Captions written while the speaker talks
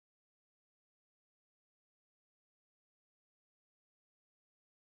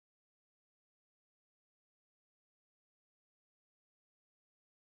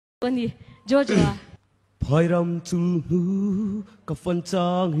Ani Jojo Phairam chulnu ka fan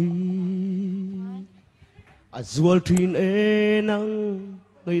chang hi Azual thin e nang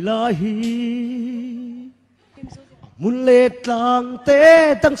ngai lai hi Mun le tlang te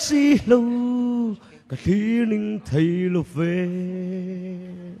tang si lo ka thi ning thei lo ve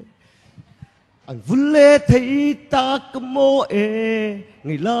An vun le thei ta ka mo e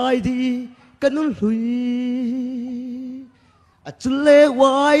ngai lai di kanun hui Achule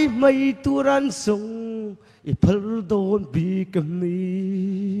wai mai turan song ipal don bi kami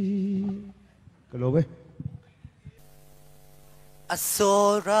Kalau be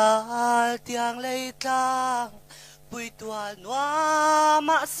Asoral tiang lei tlang Pui tual noa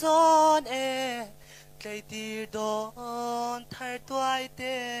ma son e Lei tir don thar tuai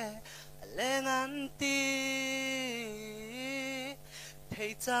te Lengan ti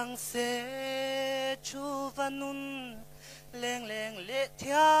Thei chang se chu vanun Leng leng le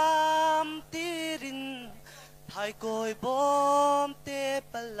thiam tirin Thai koi bom te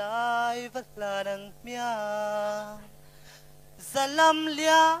palai valadang miang Zalam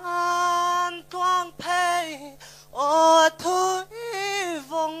lian tuang pei o thui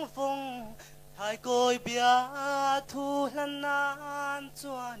vong vong Thai koi bia thu lanan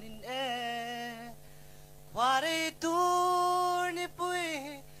chuanin e Qua đây tur ni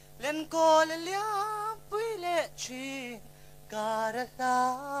pui len ko le liam pui le chi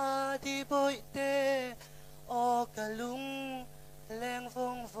Karala di boi te o kalung leng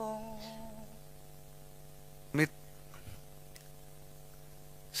vong vong Mit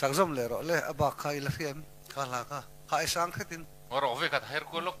sang zom le ro le aba khai la fiam khala ka khai sang khatin oro ve kat her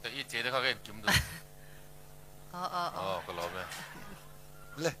ko lok te I che de kha gen kim du ko lo me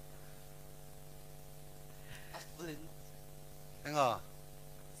le enga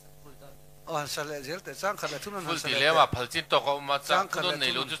an sale zel te chang khala thunan full ti le ma phal chin to ko ma chang thun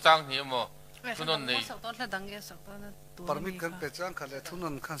nei lu chu chang hi mo thun nei permit kan pe chang khala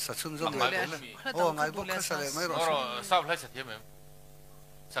thunan khan sa chun zom le o ngai bok kha sale mai ro oro sab lai sa thiam em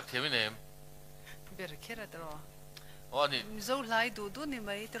sak thiam ni em ber khera tro o ni zo lai du du ni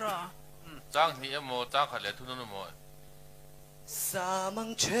mai tro chang hi em mo chang khala thun no mo sa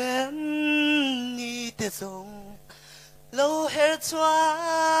mang chen ni te song Lâu her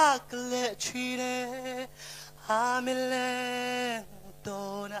choa lệ truy nè ha mi lên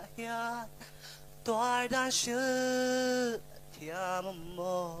tô na hian toai đan sư thiam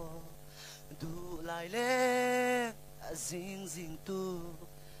mò du lại lên zing zing tu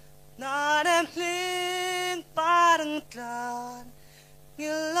na đem linh ba đằng tlan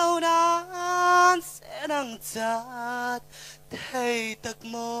như lâu nan sẽ đằng chát thay tật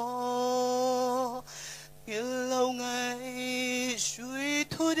mò Như lâu ngày suy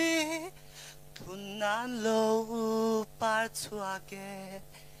thu đi Thu nan lâu par chua kê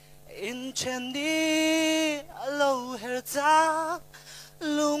In chen đi lâu her cha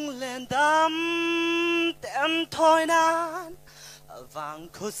Lung lên đam tem thôi nan Vang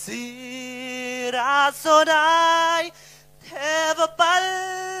khô si ra so đai Thế và bal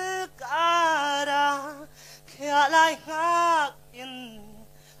cả ra Khẽ lại ngạc in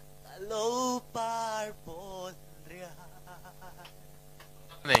Lâu par bồn ria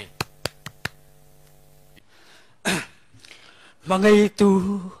nei Mà ngày tu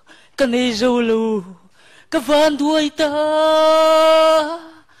Cái này dâu lưu Cái van đuôi ta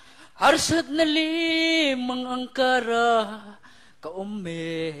Harsat na li Mang angkara Ka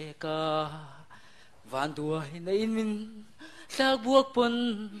ome ka Van đuôi na in min Lag buak pon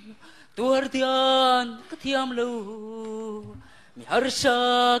Tuar diyan Ka thiam lâu Mi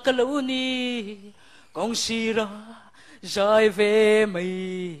harsa ka lâu ni Kong sira Zai ve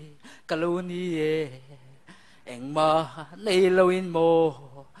mai Ka lâu ni engmah nei loin mo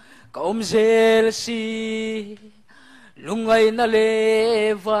Kaom zel si Lungay na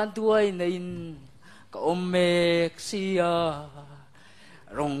le Van duay na in Kaom mek siya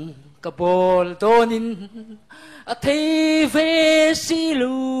Rong kabol tonin At hey ve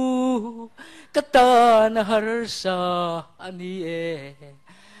silu Kata na harsa ani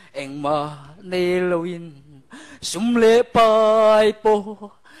engmah nei loin Sumle pai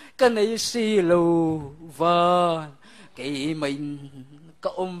po Kanay silu van Kay main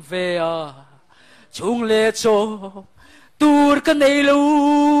kaom ve Chung le cho Tur kanay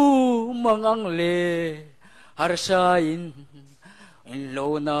lu Mangang le Harsain In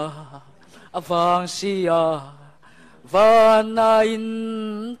lo na Avang siya Van na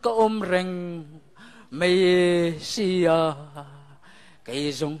in kaom reng May siya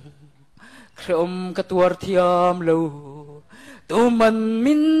Kay zong Kreom katuar thiam lo Tuman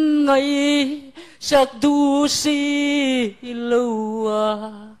min ngay Sak du si lâu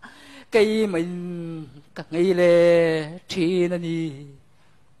cây mình các ngày lệ chi nè đi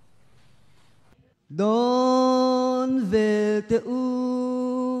đón về tiêu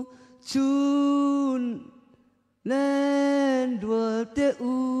chun lên đùa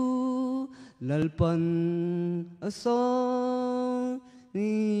tiêu lalpan asong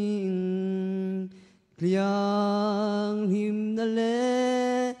ning liang him na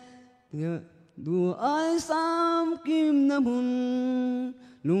le đùa ai sam kim na hun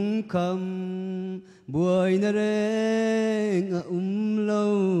lung kham buai na re nga awmlo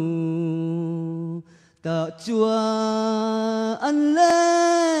ta chua an le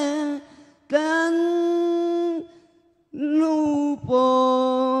tan nu po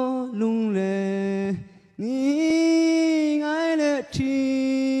lung le ni ngai le chi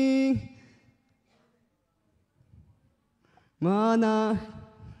mana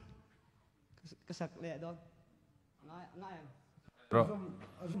kasak le don ngai ngai rồi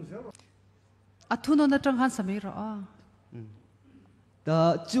thu nó trăng han sami rõ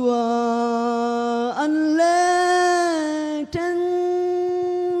ta chua an le tan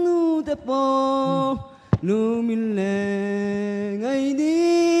nu te po nu min le ngày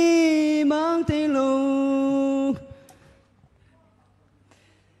đi mang tilo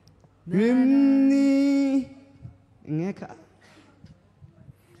rim ni nghe cả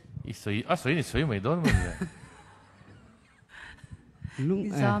水你水没多嘛lung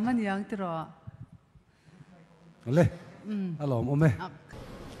zaman yang tiro lên alo ôm mẹ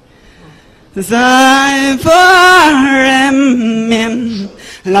Dài phá em mềm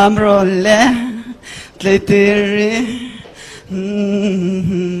làm rồi lẽ lấy tiền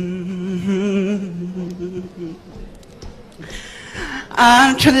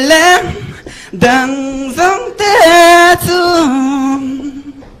anh chân lem đang giống tê tu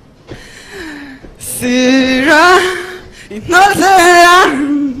xì ra nó ra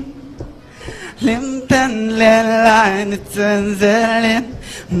liêm tên lên lại nít chân dễ lên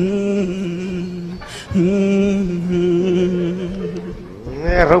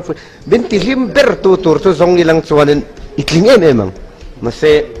Rau ben tihlim ber tur tu zong ilang chuan itling emang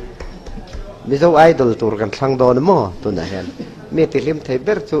mase Mizo Idol tur kan thlang don mo tu na hen me tihlim thei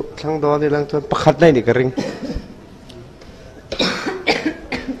ber chu thlang don ilang chuan pakhat nai ni ka ring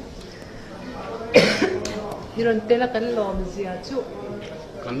iron tela kan lom zia chu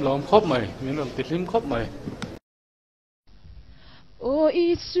cần lom khóc mày miếng làm thịt lim khóc mày O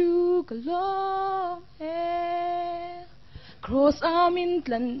Isu kalom he cross amin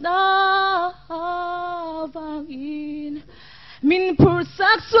tlan na vang in min pur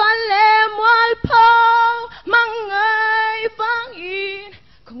sak swan le mwal pau mangai vang in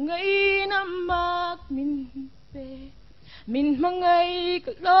khawngaihin amak min pe min mangai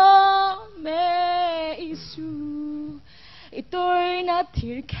kalom me Isu itoy na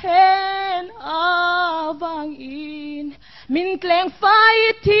thir khen avang in min kleng phai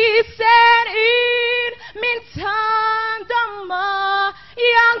thi sen in min chan damma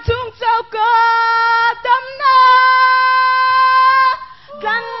yang chung chau ka dam na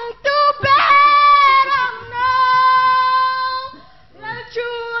gan tu be ram na lal chu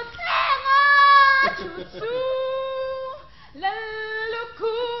tlenga chu su lal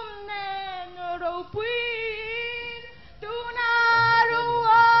lukum neng ro pui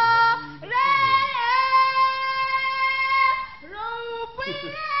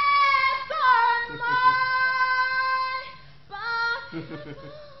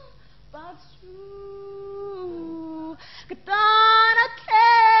Katana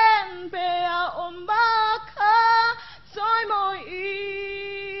ken bea ombaka soy mo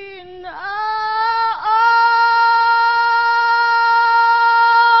in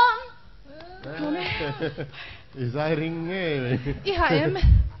Izai ring nghe Iha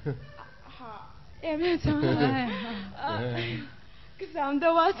em chẳng cái dám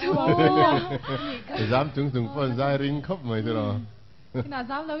đâu á chú dám chúng chúng phần Izai ring khóc mày thế nào cái nào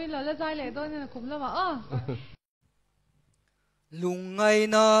dám đâu là dai lệ tôi nên là cũng là bảo lung ngày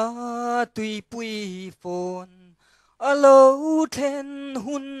na tùy pui phồn alo then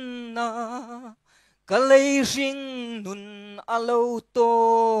hun na kalay sing nun alo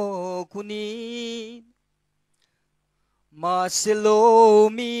to kuni ma selo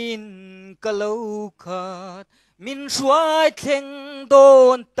min kalau khat min suai theng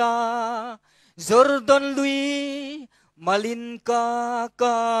don ta Jordan lui malin ka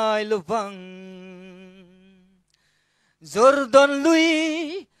kai lovang Jordan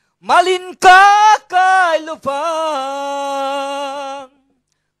lui malin ka kai lovang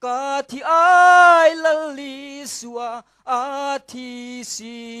ka thi ai lali suwa a thi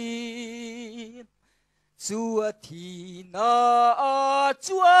si chúa thì na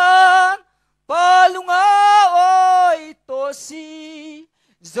chuan palunga oi to si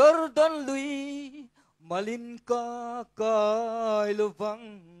Jordan lui malin ka kai lovang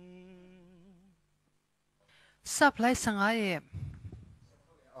supply sanga em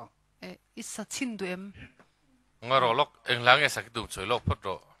isa chin du em ngaro lok englang esak dum choi lok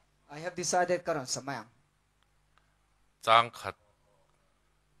potro I have decided karon samayang chang khat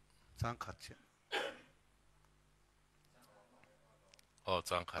che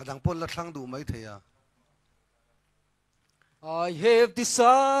chang khat adang pol la thlang du mai theya I have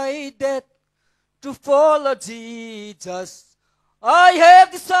decided to follow Jesus. I have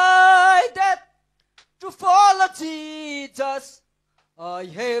decided to follow Jesus. I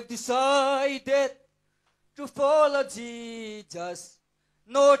have decided to follow Jesus.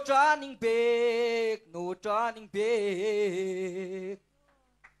 No turning back, no turning back.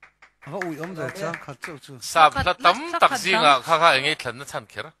 ui rồi chang khat chu sab la tam tak zinga kha engei thlan na chan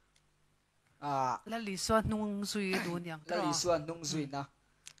khera la li so nung zui du nyang La li suan nung zui na.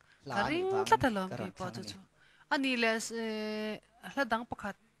 karing tatalom pi po chu ani le la dang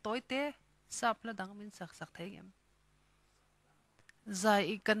pakhat toite sap la dang min sak sak thei em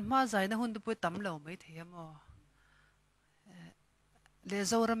zai kan ma zai na hun du pu tam lo mai thei mo le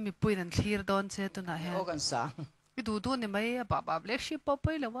zoram mi puin an thlir don che tu na he O kan sang. du du ni mai ba ba black sheep po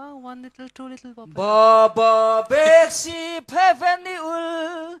pai la wa one little two little po Baba big sheep heaven ni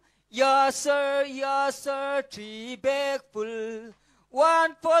ul. Yes sir, 3 bag full.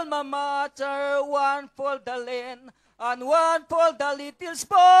 One for my mother, one for the land, and one for the little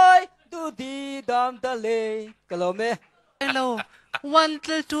boy. Do the down the lake. Kalome. hello one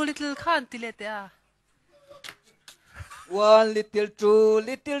little two little khan tilete a One little, 2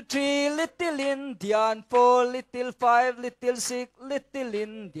 little, 3 little Indian, 4 little, 5 little, 6 little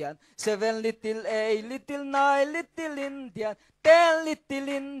Indian, 7 little, 8 little, 9 little Indian, 10 little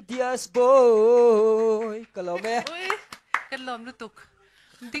India's boy. Kalome. ui kan lom lu tuk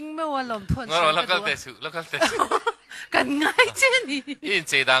ding me wa lom thon ngaro la kal te su kan ngai che ni in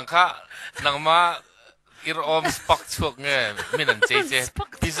che dang kha nang ma ir om spak chuak nge min an che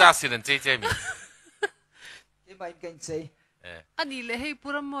pizza sin an che mi Imay kan say. ani le hei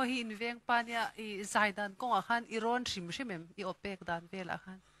puram mo hi in veng pa nia I zaidan kong a khan iron shim shimem I opek dan vela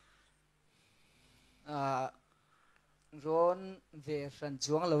khan Ron ve ran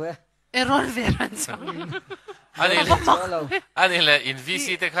chuang lo we. eron veran sang ani le in vc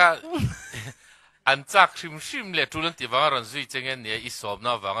te kha an chak shim le tulan ti wang ron zui chengen ne I sob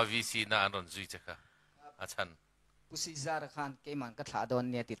na wanga vc na an ron zui che kha achan Pusi zar khan ke man ka thla don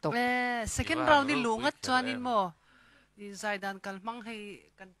ne ti tok. second round ni lungat chuan in mo I zaidan kalmang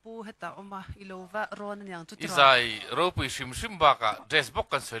hei kan pu heta oma ilova ron nyang tu tira izai ropui shim ba ka dress box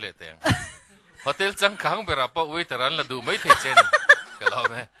kan sele te hotel chang khang bera pa waiter an la du mai the chen kalo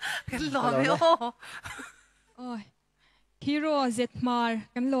me lo me o ôi hero zetmar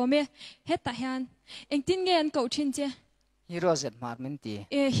kan lo me heta hian engtin nge an ko thin che Hero zet mar min ti.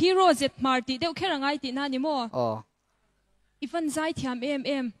 hero zetmar ti deuh kherangai ti na ni mo Oh, ifan zai thiam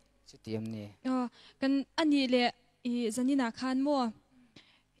em chu tiam ni. kan ani le I zanina khan mo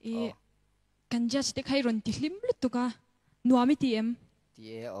kan just te khai ron tihlim lutuka nuami ti em Ti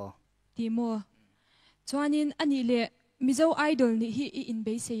e o. ti mo chuanin ani le Mizo Idol ni hi I in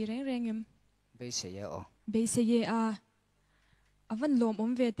be sei reng em Be se ye o. be se ye a avan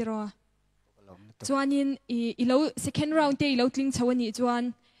lom ve te ro chuanin I lo second round te I lo tling chawani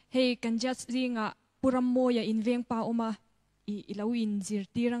chuan hei kan just ringa puram mo ya in veng pa oma I lo in zir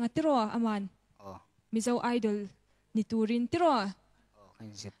tiranga te ro aman Oh, Mizo Idol ni turin te ro oh, kan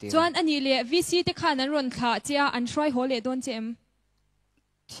zet ti. chuan ani le VC te khan an ron kha chia an try hole don chem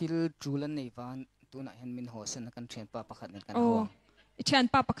Thil trulan nei van tu na hen min ho san kan thlen pa pakhat nen kan oh ho. chan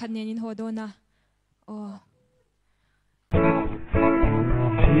pa pakhat nen in ho do na oh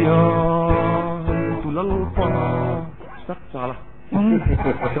tulal pa sak sala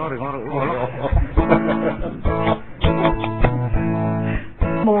sorry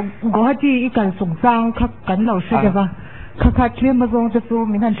mo gohati ikan songsang khak kan lo se jawa khakha thlem ma zong chu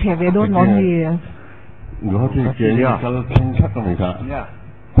min han theve don non ni gohati ke ya kal thing thak ni ka ya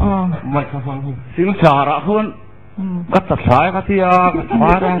mai kha phang sil chara khon kat ta sai ka tia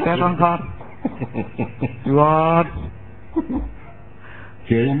ma rang te rang kha yuat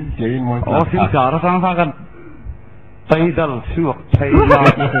chế moi sil chara sang sang kan tai dal suak thai la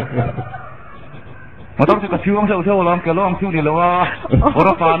mà tao sẽ có siêu ông sâu lắm cái lông siêu đi lâu à, ở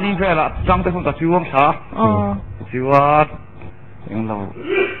đó ni về là trong tay không có siêu ông sao, siêu à, em lâu,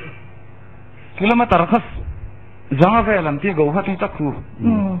 km khas, giang về làm gì gấu hát trên tắc khu,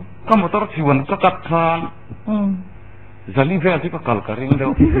 ก็มอเตอร์ชวนก็กัดทานจะรีบเอาสิก็กัลกระเร่งเดีย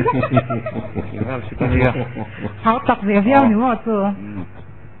วเอาสิก็เนี่ยเขาตักเสียเพี้ยวหนูว่าเจอ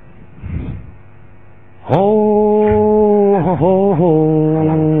โฮโฮโฮ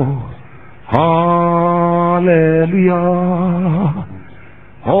ฮาเลลูยา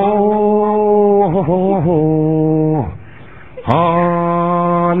โฮโฮโฮฮา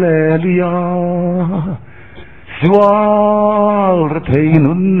เลลูยาสวาลเท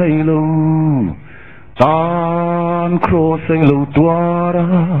นุนในโลตานโครเซโลตัวระ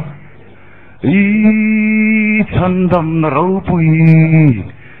อีฉันดำเราปุย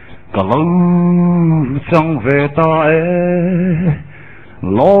กะลาจังเวตาเอ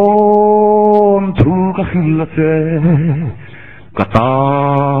ลมทูกะขิลเซกะตา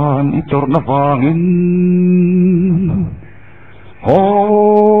นอิตอร์นฟางินโฮ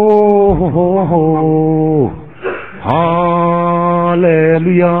โฮโฮฮาเล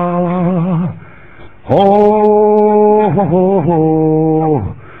ลูยาโฮโฮโฮ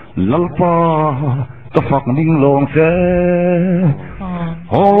ลัลปาตะฟักนิ่งลงเส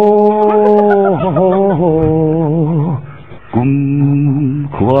โฮโฮโฮกุม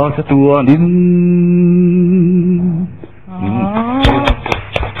ขวาสะตัวนิน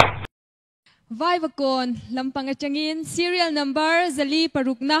ไว้วกอนลำปังจังอิน serial number ซาลีป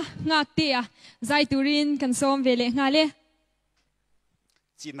รุกนะงักเตียใจตุรินกันซ้อมเวเลงาเล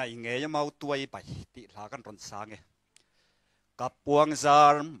จีนายเงี้ยมาตัวไปติลากันรอนสางเงกับปวงซา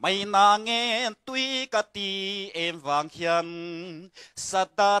ร์ไม่นางเงตุยกะตีเอ็มวางเขียนสั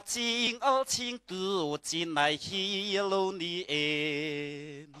ตาจิงอัลชิงตูจีนายฮีโลนีเอ็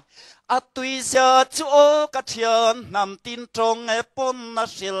นอัตุยจะจูกะเทียนนำตินตรงเอปนนา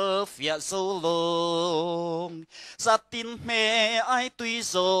เชลเฟียโซลงสัตตินเมไอตุย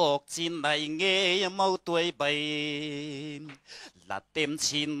โซกจีนายเงี้ยมาตัวไปละเต็ม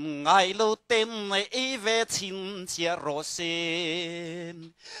ชินไงเราเต็มไอเวชินเชียโรเซน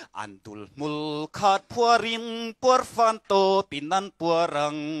อันดุลมุลขาดพัวรินปัวฟันโตปินันปัวรั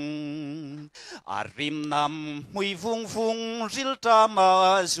งอาริมนำมุยฟุงฟุงริลตามา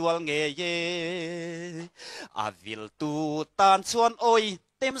จวลเงยอาวิลตูตานชวนโอย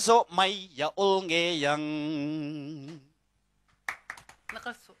เต็มโซไม่ยาโอเงยัง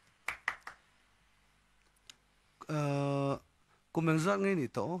กูมึงจะไงนี่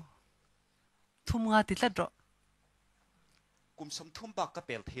โตทุ่มงาติดแล้วดอกกุมสมทุ่มปากกระเ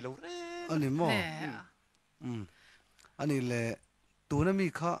ปิลทีเราเร่อันนี้มั้งอันนี้แหละตัวนั้นมี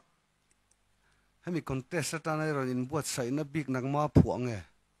ข้าให้มีคอนเทสต์อะไรเราอินบวชใส่นับบิ๊กนักมาผัวไง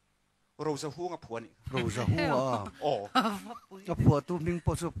เราจะหัวกับผัวนี่เราจะหัวโอ้กับผัวตัวมิงพ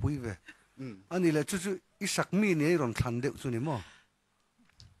อจะปุยเว้อันนี้แหละจู่ๆอีสักมีเนี่ยรอนทันเด็กสุนี่มั้ง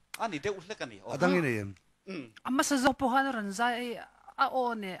อันนี้เด็กอุลกันนี่อันนี้เนี่ยอามาสะจบพวกนั้นรันใจอาโอ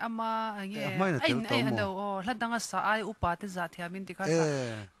เนี่ยอามาเงี้ยไอ้ฮันเดอร์แล้วดังสายอุปาติจัตเทียมินติคัส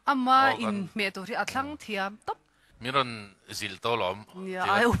อามาอินเมตุที่อัตลังเทียมต๊บมีรอนซิลโตล้อม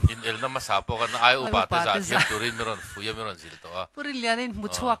อินเอลนามาสาปกันไออุปาติจัตเทียมตุรินมีรอนฟุยมีรอนซิลโตปุริเลียนินมุ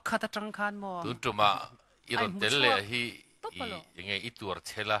ชวักขัดจังคันมั้งตุนจุมาอีรอนเตลเลยฮียังไงอีตัวเ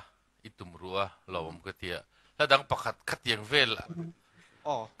ชล่าอีตุมรัวล้อมก็เทียแล้วดังปะขัดยังเวล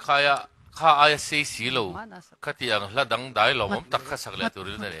ข้าอาศัยสีโลขัดยังแล้วดังได้ล้อมตักข้าสักเลยตัว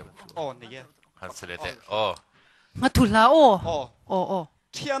นี้เนี่ยนี่ฮันเสเลเตมาทุลาโอ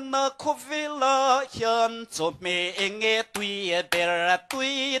เทียนนักเวลาเขียนจบเมงเงตุยเบรตุ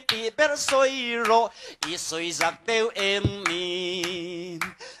ยตีเบรสอยโรอีสอยจักเดียวมี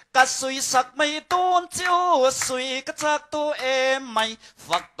กัสอยสักไม่ต้นเจ้าสอยกัจักตัวไม่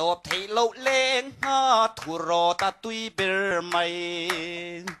ฝักตัวเทโลเลงหาทุรอตาตุยเบรไม่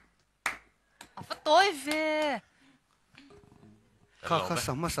ฝักตัวเวข้าส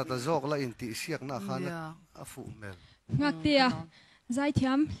ามารถสัตว์โจกละอินติเสียกหน้าข้านะอาฟูเมลงักเตียใจเที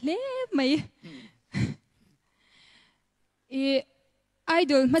ยมเล่ไหมไอ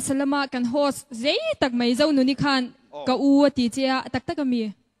ดอลมาสลามากันโฮสเจตักไม่เจ้าหนุนิคันก็อูตีเจียตักก็มี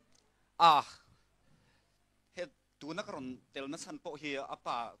เฮ็ดตูนักรอนเตลนัสันโปเฮียอป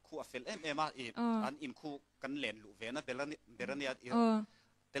าคู่อเฟลมาอันอินคู่กันเล่นลูเวนะเบลเนีย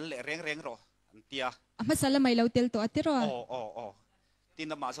เตลเร่งรออันเตียมาสลาไม่เราเตลตัวติรอตี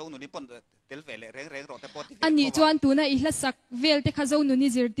นมาเจ้าหนุนิปนเตลเวลเร่งรอแต่ปออันนี้จวนตูน่ะอีหลักสักเวลที่ข้าเจ้าหนุนิ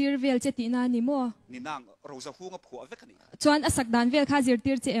จิรตีร์เวลเจตินานี่มั้งนี่นางเราจะคู่กับผัวเวกันนี่จวนสักดานเวลข้าจิร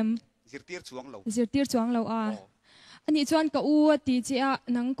ตีร์เจจิรตีร์จวงเราอันนี้จวนก็อูตีเจีย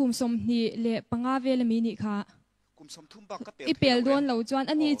นังกุมสมนี่เละปังอาเวลมีนี่ค่ะกุมสมทุ่มบักก็เปอีเปลโดนเราจวน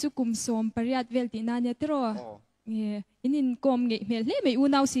อันนี้จุกุมสมปริยัติเวลตีนาเนี่ยติรอเนี่ยอินินกอมเงี้ยเมลเล่ไม่อู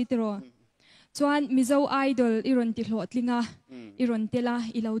นาวสีติรอ chuan Mizo Idol iron ti hlo tlinga iron tela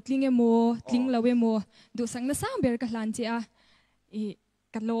ilo tling emo tling lo emo du sang na sang ber ka hlan chi a I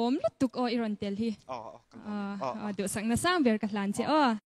kalom lutuk o iron tel hi du sang na sang ber ka hlan chi o